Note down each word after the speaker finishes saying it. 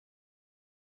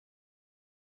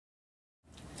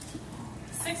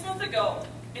ago,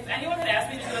 if anyone had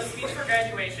asked me to do a speech for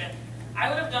graduation, I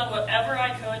would have done whatever I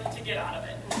could to get out of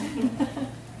it.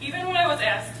 Even when I was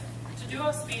asked to do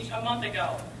a speech a month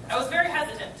ago, I was very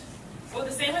hesitant. With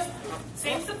the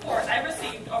same support I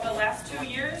received over the last 2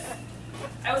 years,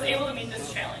 I was able to meet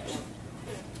this challenge.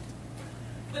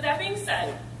 With that being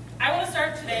said, I want to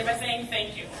start today by saying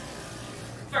thank you.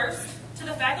 First, to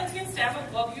the faculty and staff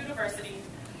of Globe University,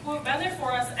 who have been there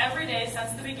for us every day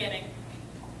since the beginning.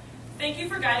 Thank you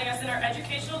for guiding us in our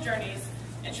educational journeys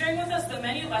and sharing with us the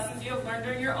many lessons you have learned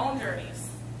during your own journeys.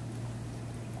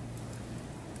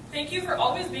 Thank you for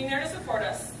always being there to support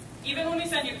us, even when we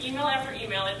send you email after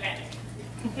email in panic.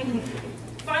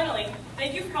 Finally,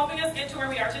 thank you for helping us get to where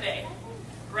we are today,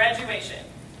 graduation.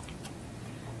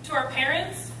 To our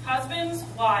parents, husbands,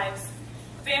 wives,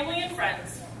 family, and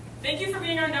friends, thank you for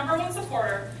being our #1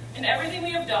 supporter in everything we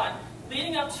have done,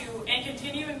 leading up to and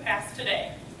continuing past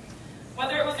today.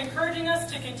 Whether it was encouraging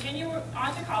us to continue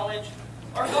on to college,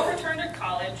 or go return to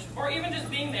college, or even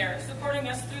just being there, supporting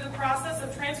us through the process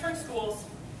of transferring schools,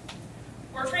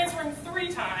 or transferring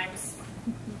 3 times,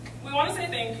 we want to say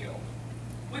thank you.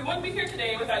 We wouldn't be here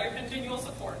today without your continual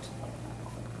support.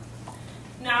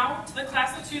 Now, to the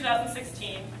class of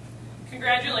 2016,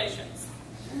 congratulations.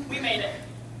 We made it.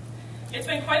 It's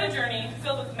been quite a journey,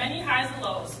 filled with many highs and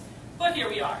lows, but here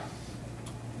we are.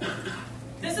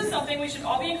 This is something we should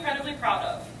all be incredibly proud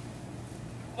of.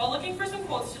 While looking for some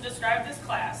quotes to describe this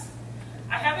class,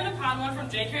 I happened upon one from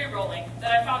J.K. Rowling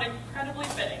that I found incredibly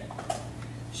fitting.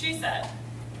 She said,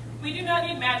 "We do not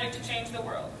need magic to change the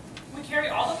world. We carry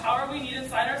all the power we need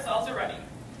inside ourselves already.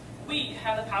 We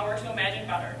have the power to imagine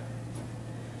better."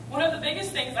 One of the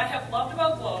biggest things I have loved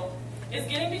about Globe is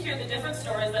getting to hear the different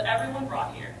stories that everyone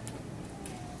brought here.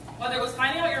 Whether it was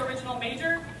finding out your original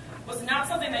major was not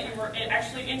something that you were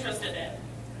actually interested in,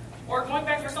 or going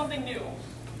back for something new,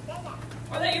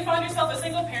 or that you found yourself a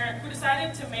single parent who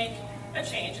decided to make a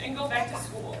change and go back to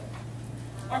school.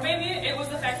 Or maybe it was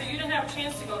the fact that you didn't have a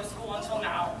chance to go to school until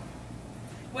now.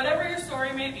 Whatever your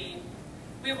story may be,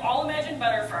 we have all imagined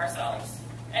better for ourselves,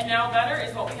 and now better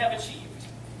is what we have achieved.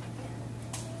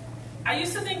 I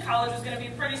used to think college was going to be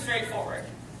pretty straightforward.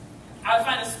 I would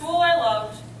find a school I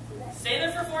loved, stay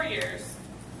there for 4 years,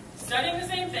 studying the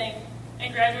same thing,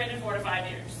 and graduate in 4 to 5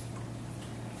 years.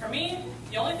 For me,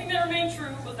 the only thing that remained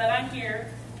true was that I'm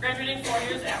here, graduating 4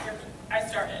 years after I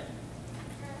started.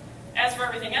 As for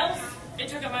everything else, it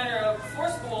took a matter of 4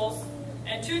 schools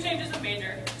and 2 changes of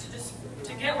major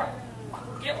to get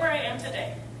where I am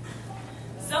today.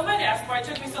 Some might ask why it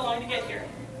took me so long to get here.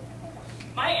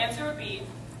 My answer would be,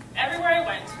 everywhere I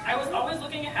went, I was always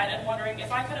looking ahead and wondering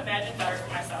if I could imagine better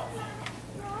for myself.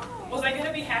 Was I going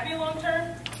to be happy long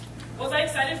term? Was I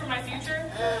excited for my future?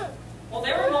 Well,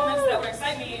 there were moments that would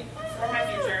excite me for my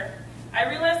future. I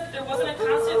realized that there wasn't a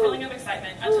constant feeling of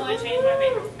excitement until I changed my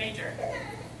major.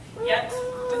 Yet,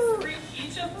 with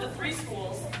each of the 3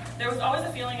 schools, there was always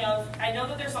a feeling of, I know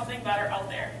that there's something better out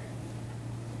there.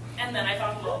 And then I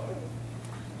found Globe.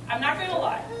 I'm not going to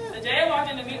lie, the day I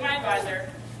walked in to meet my advisor,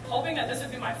 hoping that this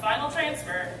would be my final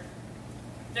transfer,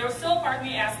 there was still a part of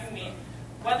me asking me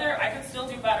whether I could still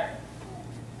do better.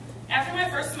 After my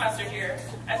first semester here,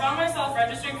 I found myself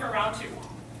registering for round 2.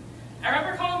 I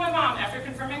remember calling my mom after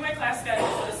confirming my class schedule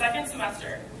for the 2nd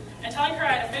semester and telling her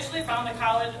I had officially found the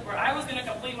college where I was going to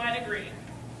complete my degree.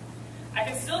 I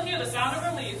can still hear the sound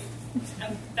of relief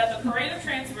and that the parade of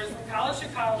transfers from college to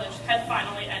college had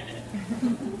finally ended.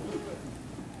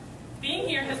 Being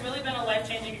here has really been a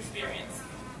life-changing experience.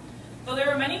 Though there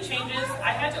were many changes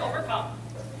I had to overcome,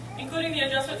 including the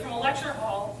adjustment from a lecture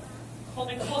hall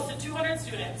holding close to 200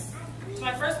 students to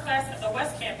my first class at the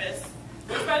West Campus,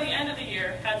 which by the end of the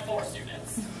year had 4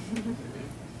 students.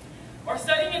 Or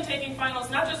studying and taking finals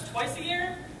not just twice a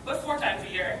year, but 4 times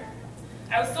a year.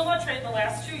 I would still not trade the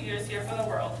last 2 years here for the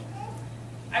world.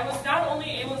 I was not only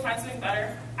able to find something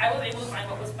better, I was able to find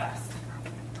what was best.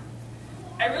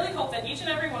 I really hope that each and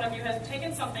every one of you has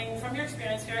taken something from your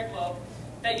experience here at Globe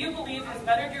that you believe has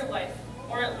bettered your life,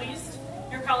 or at least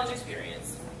your college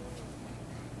experience.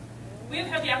 We have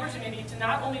had the opportunity to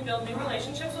not only build new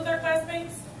relationships with our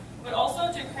classmates, but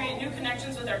also to create new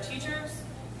connections with our teachers,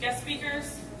 guest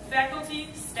speakers, faculty,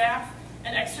 staff,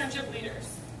 and externship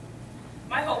leaders.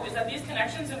 My hope is that these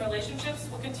connections and relationships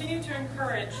will continue to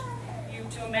encourage you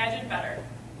to imagine better.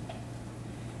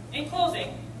 In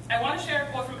closing, I want to share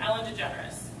a quote from Ellen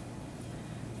DeGeneres.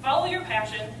 Follow your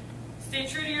passion, stay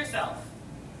true to yourself.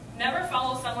 Never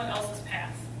follow someone else's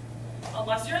path.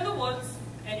 Unless you're in the woods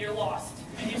and you're lost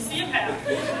and you see a path,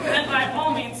 then by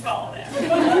all means follow that.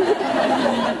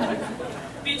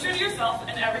 Be true to yourself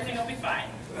and everything will be fine.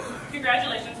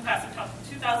 Congratulations, class of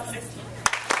 2016.